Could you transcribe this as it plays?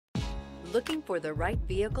Looking for the right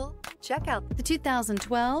vehicle? Check out the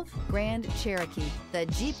 2012 Grand Cherokee. The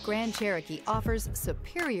Jeep Grand Cherokee offers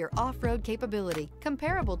superior off-road capability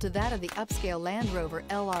comparable to that of the upscale Land Rover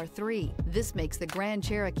LR3. This makes the Grand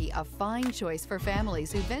Cherokee a fine choice for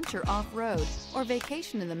families who venture off-road or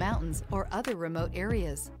vacation in the mountains or other remote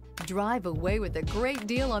areas. Drive away with a great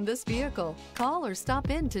deal on this vehicle. Call or stop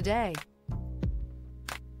in today.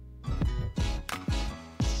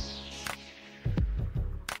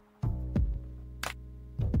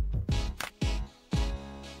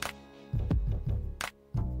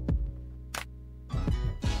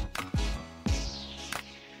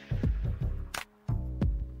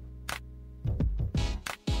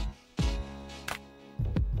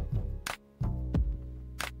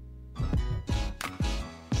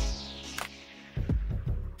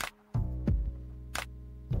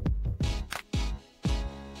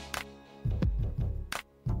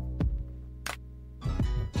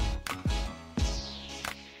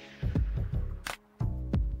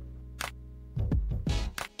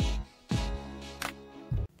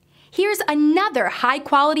 Here's another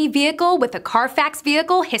high-quality vehicle with a Carfax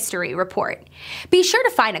Vehicle History Report. Be sure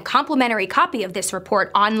to find a complimentary copy of this report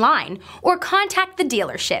online or contact the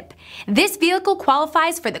dealership. This vehicle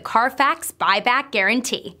qualifies for the Carfax Buyback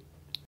Guarantee.